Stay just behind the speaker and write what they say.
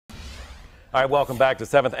All right, welcome back to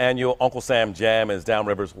 7th Annual Uncle Sam Jam. Is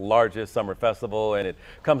Downriver's largest summer festival, and it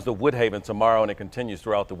comes to Woodhaven tomorrow, and it continues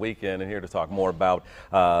throughout the weekend. And here to talk more about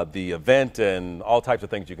the event and all types of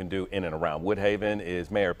things you can do in and around Woodhaven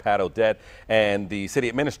is Mayor Pat Odette and the City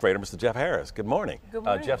Administrator, Mr. Jeff Harris. Good morning. Good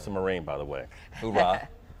morning. Jeff's a Marine, by the way. Hoorah.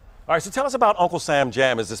 All right, so tell us about Uncle Sam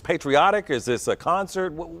Jam. Is this patriotic? Is this a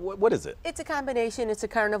concert? What is it? It's a combination. It's a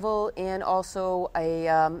carnival and also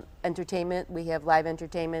a entertainment. We have live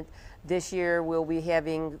entertainment. This year we'll be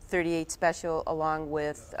having 38 Special along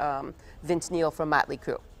with Vince Neil from Motley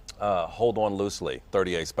Crue. Hold on loosely,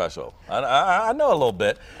 38 Special. I know a little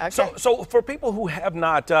bit. Okay. So for people who have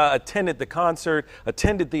not attended the concert,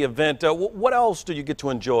 attended the event, what else do you get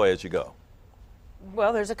to enjoy as you go?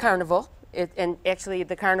 Well, there's a carnival. And actually,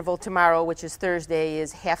 the carnival tomorrow, which is Thursday,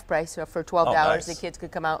 is half price. So for $12, nice. The kids could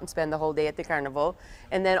come out and spend the whole day at the carnival.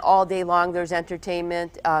 And then all day long, there's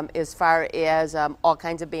entertainment as far as all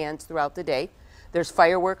kinds of bands throughout the day. There's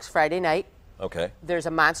fireworks Friday night. Okay. There's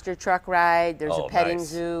a monster truck ride. There's a petting nice.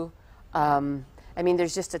 zoo. I mean,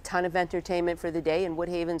 there's just a ton of entertainment for the day. And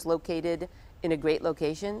Woodhaven's located in a great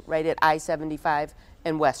location, right at I-75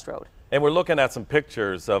 and West Road. And we're looking at some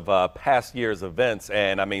pictures of past year's events,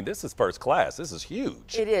 and I mean, this is first class. This is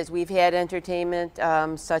huge. It is. We've had entertainment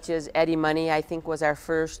such as Eddie Money, I think, was our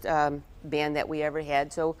first band that we ever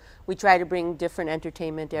had. So we try to bring different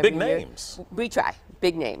entertainment every year. Big names. We try.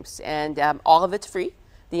 Big names. And all of it's free.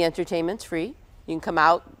 The entertainment's free. You can come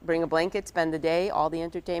out, bring a blanket, spend the day. All the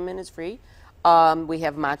entertainment is free. We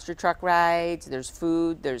have monster truck rides. There's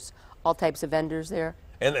food. There's all types of vendors there.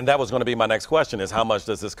 And that was going to be my next question, is how much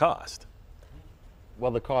does this cost?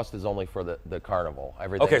 Well, the cost is only for the carnival.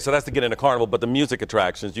 Everything. Okay, so that's to get in the carnival, but the music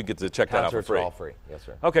attractions, you get to check that out for free. Concerts are all free, yes,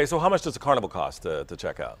 sir. Okay, so how much does the carnival cost to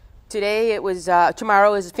check out? Today it was,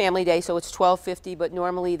 tomorrow is family day, so it's $12.50, but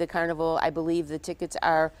normally the carnival, I believe the tickets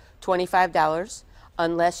are $25.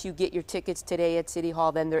 Unless you get your tickets today at City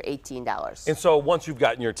Hall, then they're $18. And so once you've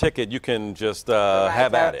gotten your ticket, you can just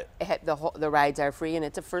have at it. The rides are free, and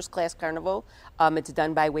it's a first-class carnival. It's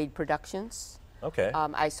done by Wade Productions. Okay.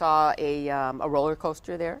 I saw a roller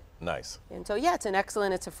coaster there. Nice. And so, yeah,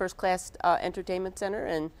 it's a first-class entertainment center,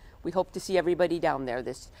 and we hope to see everybody down there.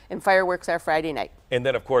 And fireworks are Friday night. And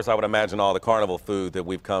then, of course, I would imagine all the carnival food that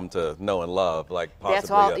we've come to know and love, like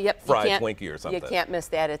possibly a fried Twinkie or something. You can't miss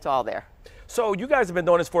that. It's all there. So you guys have been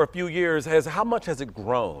doing this for a few years. How much has it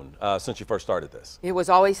grown since you first started this? It was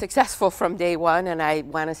always successful from day one, and I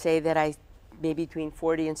want to say that maybe between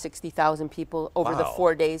 40 and 60,000 people over the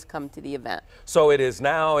 4 days come to the event. So it is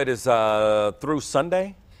through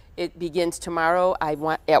Sunday? It begins tomorrow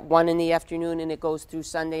at 1 in the afternoon, and it goes through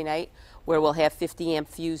Sunday night, where we'll have 50 amp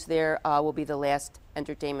fuse there. Will be the last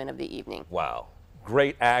entertainment of the evening. Wow.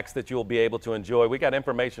 Great acts that you'll be able to enjoy. We got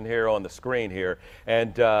information here on the screen here,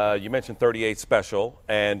 and you mentioned 38 Special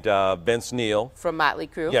and Vince Neil. From Motley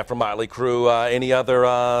Crue. Yeah, from Motley Crue. Any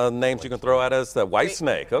other names you can throw at us?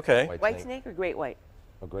 Whitesnake, okay. Whitesnake or Great White?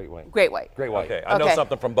 Oh, Great White. Great White. Great White. Okay, I know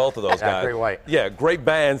something from both of those guys. Great White. Yeah, great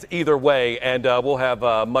bands either way, and we'll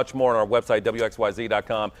have much more on our website,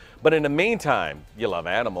 WXYZ.com. But in the meantime, you love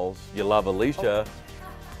animals, you love Alicia.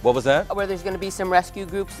 What was that? Where there's going to be some rescue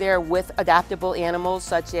groups there with adoptable animals,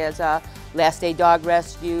 such as Last Day Dog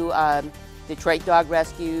Rescue, Detroit Dog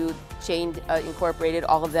Rescue, Chained Incorporated.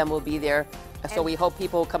 All of them will be there. So we hope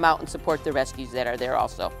people will come out and support the rescues that are there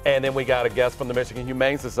also. And then we got a guest from the Michigan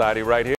Humane Society right here.